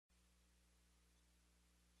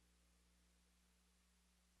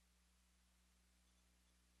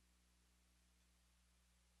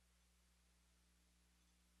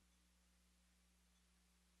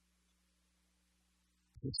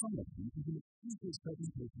For some of you, you can use this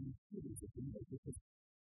presentation in series of the medication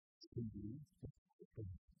convenient.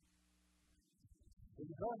 When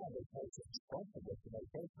you go on vacation, don't forget the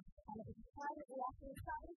medication. And if you try it, we actually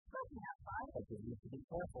try it cooking outside. But you need to be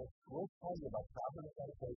careful. We'll tell you about travel and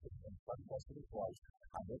medication and some custody twice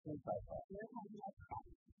on this inside part. Here's how you like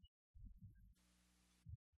that.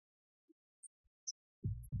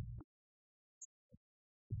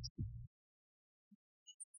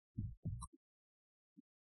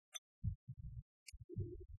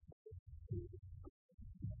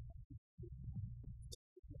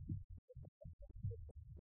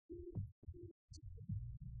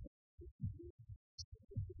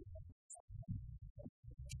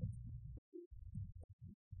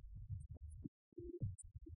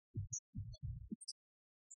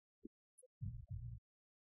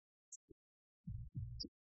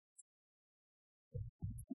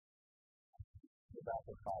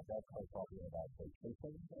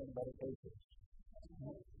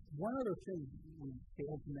 One other thing we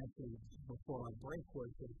failed to mention before our break was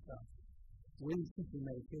that when you keep your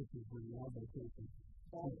medications when you're on vacation,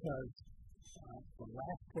 because the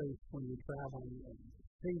last place when you're traveling,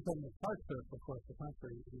 things on the car trip across the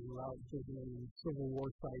country, you're out visiting Civil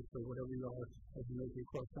War sites or whatever you are as you make your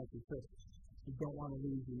cross-country trip, you don't want to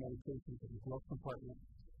leave your medications in the glove compartment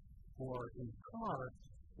or in the car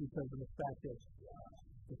because of the fact that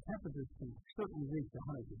the temperatures can certainly reach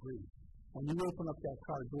 100 degrees. When you open up that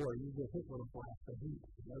car door, you get hit with a blast of heat.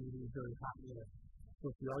 Everything is very hot in there. So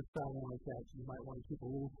if you are traveling like that, you might want to keep a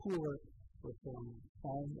little cooler with some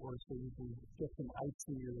foam, or so you can get some ice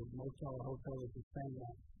in your motel or hotel that you're staying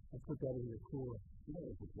at and put that in your cooler.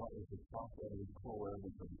 If it's software and cooler,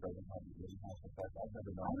 which doesn't have the greenhouse effect, I've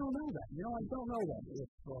never known. I don't know that. I don't know that. If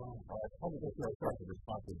the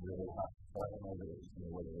response is really hot, so I don't know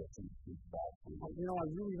whether it's bad for you. I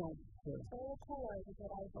really don't. A little cooler is a good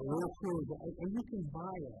idea. A little cooler, and you can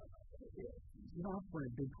buy you don't have to bring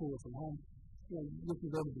a big cooler from home. You can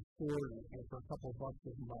go to the store and for a couple of bucks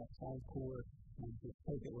you can buy a small cooler and just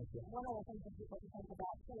take it with you. One of the things that people can think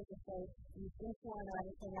about too is if they use insulin or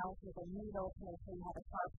anything else with a needle to make sure you have a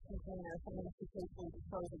carb container, some of the situations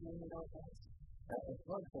dispose of your needles. It's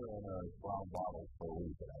also in a brown bottle for a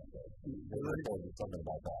reason. There's something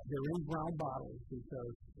about that. They're in brown bottles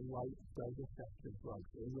because light does affect your drugs.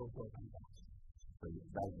 It will broken down. So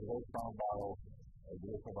that's the whole brown bottle. Do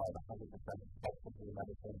you provide 100% protection for your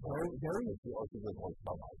medicine? Those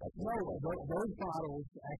bottles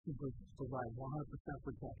actually provide 100%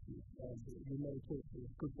 protection. And your medication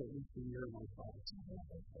is good for at least a year in those bottles.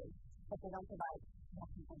 But they don't provide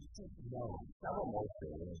protection. No. Some of most do.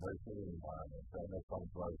 It's very good environment. So there's some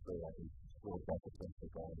drugs that I think will benefit from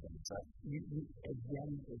going in.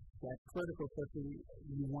 Again, that's critical, especially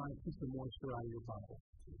you want to keep the moisture out of your bottle.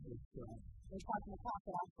 We're talking about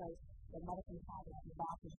that actually the medicine cabinet and the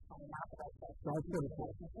doctors coming out of it. That's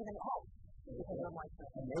critical.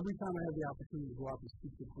 And every time I have the opportunity to go out and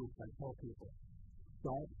speak to groups, I tell people,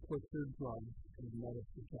 don't put your drugs in the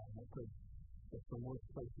medicine cabinet because it's the worst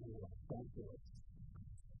place in the world. Don't do it.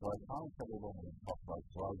 Well, it sounds like we're going to talk about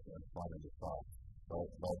drugs in front of the side,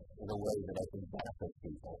 but in a way that I think benefits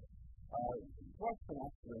people. Drugs can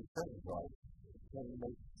actually, certain drugs can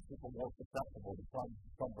make people more susceptible to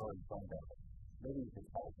sunburn and sun damage. Maybe you can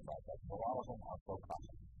tell us about that. A lot of them are so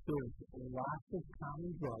common. There's lots of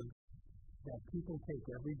common drugs that people take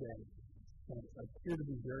every day that appear to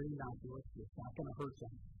be very innocuous. It's not going to hurt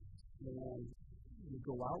them. And you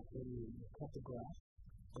go out and you cut the grass,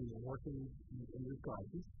 or you're working in your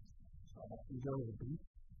garden, you go to the beach,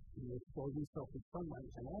 and you expose yourself to sunlight,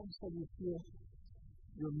 and all of a sudden you feel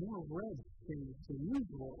you're more red than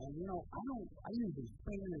usual. And I usually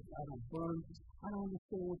tan it, I don't burn, I don't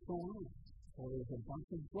understand what's going on. Well, there's a bunch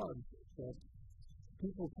of drugs that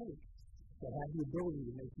people take that have the ability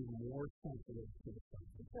to make you more sensitive to the sun.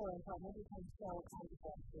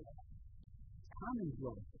 Common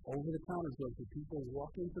drugs, over-the-counter drugs that people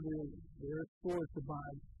walk into their stores to buy,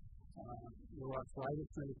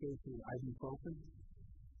 arthritis medication, ibuprofen,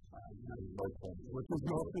 which is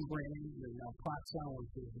Wilson brand, Proxen,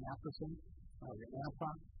 which is Naproxen,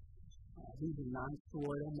 Anaprox. These are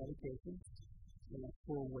non-steroidal medications. And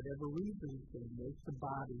for whatever reason, they make the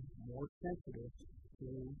body more sensitive to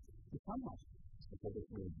the sunlight. Because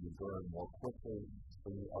it means you burn more quickly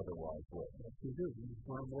than you otherwise would. Yes, you do. You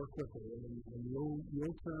burn more quickly. And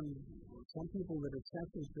you'll turn, some people that are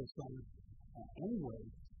sensitive to sun anyway,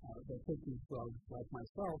 that take these drugs, like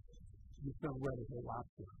myself, you turn red as a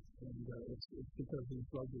lobster. And it's because these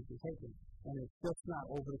drugs that you're taking. And it's just not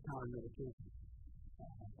over-the-counter medication.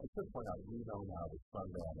 I should point out, we know now that sun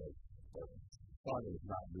damage, sun is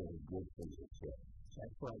not really good for your skin.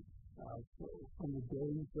 That's right. From the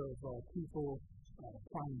days of people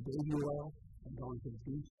finding baby oil and going to the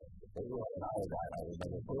beach. Baby oil and iodine, I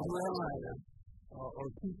remember. Baby oil and iodine.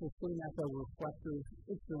 Or people sitting at their reflectors,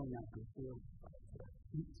 it's really not good for you.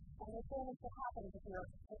 And the damage that happens if you're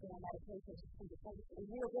taking a medication is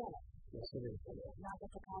real damage. Yes, it is. Not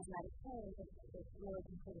just a cosmetic change, it's really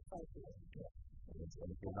considered associated. And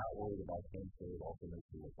if you're not worried about cancer, it also makes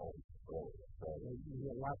you look old earlier. So you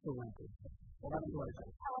get lots of wrinkles. Lots of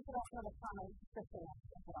wrinkles. How is it also a common prescription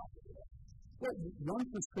that could also do it? Well, one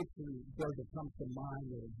prescription drug that comes to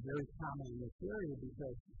mind that is very common in this area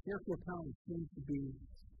because Fairfield County seems to be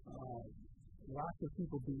lots of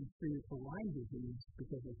people being treated for Lyme disease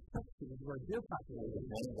because of toxins of our deer population.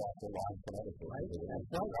 Named after Lyme, Connecticut. Right?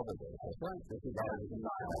 That's right. This is our disease.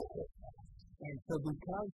 And so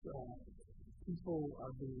because people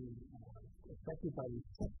are being affected by these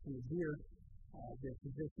ticks in the deer, the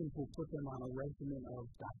physicians will put them on a regimen of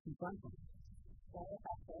doxycycline.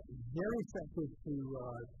 Very effective to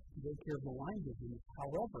take care of the Lyme disease.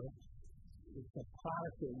 However, it's a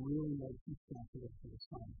product that really makes you sensitive to the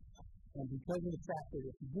sun. And because of the fact that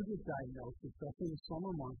if you do get diagnosed, especially in the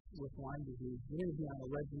summer months with Lyme disease, you're going to be on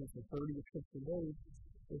a regimen for 30 to 60 days.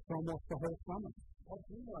 It's almost the whole summer. Well,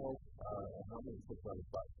 do you know how many people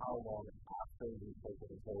about how long after you take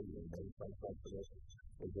the pill you may some sensitive?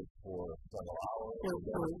 Is it for several hours?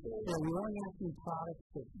 For long-acting products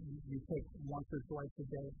that you take once or twice a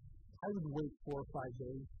day, I would wait 4 or 5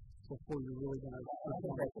 days before you're really going to. I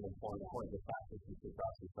think that's an important point. The fact that you took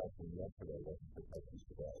doxycycline yesterday doesn't protect you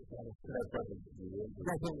today. That doesn't do it.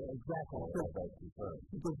 Exactly. That's concern.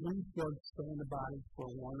 Because these drugs stay in the body for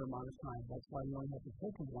a longer amount of time. That's why you only have to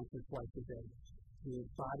take them once or twice a day. The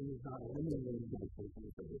body is not eliminating the disease, and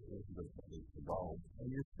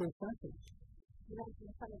you're still sensitive. You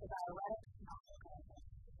mentioned some of the diuretics.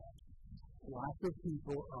 Lots of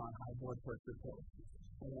people are on high blood pressure pills.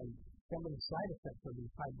 And some of the side effects of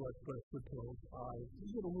these high blood pressure pills are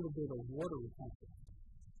you get a little bit of water retention.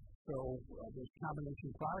 So there's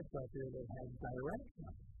combination products out there that have diuretics in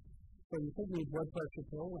them. So you take your blood pressure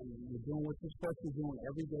pill and you're doing what you're supposed to be doing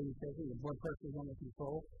every day you take it, your blood pressure is under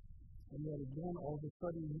control, and yet again, all of a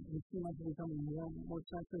sudden, you seem like you're becoming more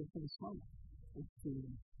sensitive to the sun. It's the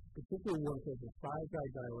particular work of the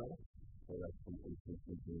thiazide diuretics. So that's something that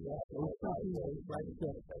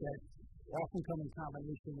often come in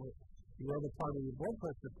combination with the other part of your blood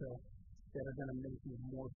pressure pill that are going to make you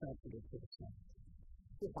more sensitive to the sun.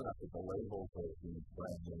 Different up with the labels of these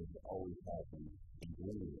brand names always have these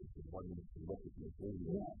ingredients, and one needs to look at the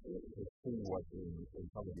ingredients to see what's in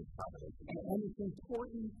some of these combinations. And it's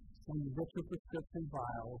important when you get your prescription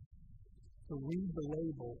vials to read the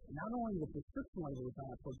label, not only the prescription labels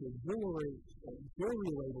on it, but the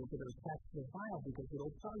jewelry labels that are attached to the vial, because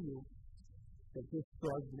it'll tell you that this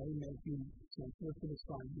drug may make you sensitive to the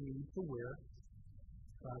sun. You need to wear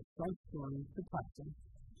sunscreen protection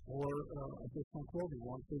or additional clothing,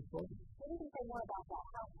 long-sleeve clothing. What do you say more about that?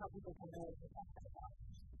 How people can really protect themselves?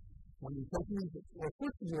 When you take these, well,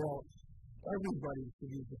 first of all, everybody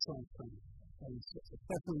should use the sunscreen, and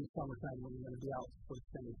especially in the summertime when you're going to be out for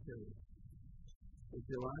extended periods. If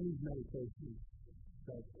you're on these medications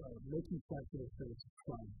that make you sensitive to the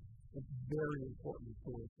sun, it's very important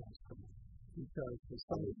to wear sunscreen. Because the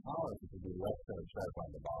sun is hours, it can be less than it says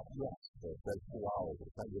on the bottom. Yes. So it says 2 hours.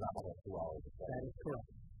 It's not you're not having 2 hours. That is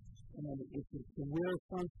correct. And if you can wear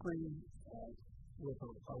sunscreen with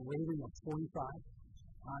a rating of 45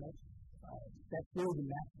 on it, that's really the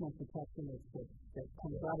maximum protection that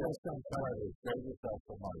comes out of the sunscreen. Save yourself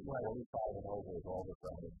some money. 45 and over is all the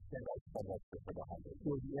time. That's extra for the 100.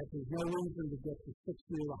 There's no reason to get to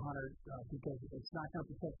 60 or 100 because it's not going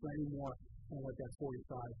to protect you any more than what that 45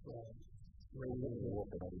 rating is.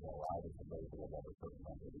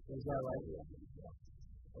 Is that right?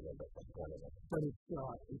 But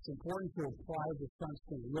it's important to apply the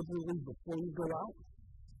sunscreen liberally before you go out.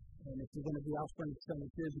 And if you're going to be out for an extended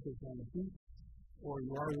period because you're on the beach or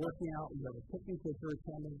you are working out and you have a picnic that you're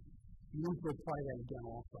attending, you need to apply that again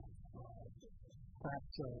also.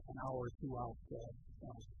 Perhaps an hour or 2 out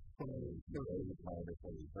from the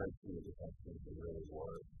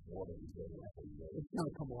it's going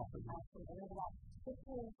to come off and off. There's about 15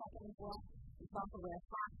 seconds left. You also wear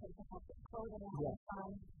hats and protective clothing all the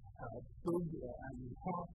time. Hats,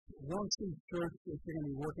 long-sleeve shirts if you're going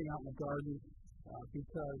to be working out in the garden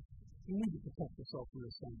because you need to protect yourself from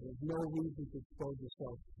the sun. There's no reason to expose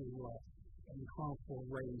yourself to any harmful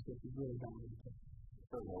rays that you really don't need to.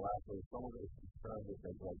 Lastly, some of those concerns with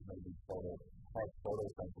things like maybe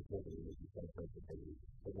photosensitivity, sensitivity,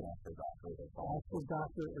 looking after a doctor. Ask your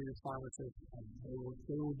doctor or your pharmacist, and they will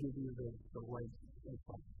give you the right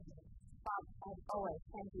Bob, as always,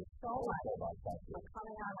 thank you so much for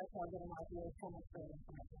coming on our show, giving us your so much great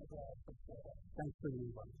information. I really appreciate it. Thanks for the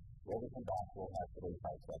invite. When we come back, we'll have today's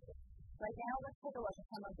high subject. Right now, let's take a look at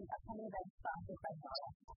some of the upcoming events sponsored by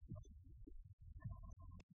Norwalk.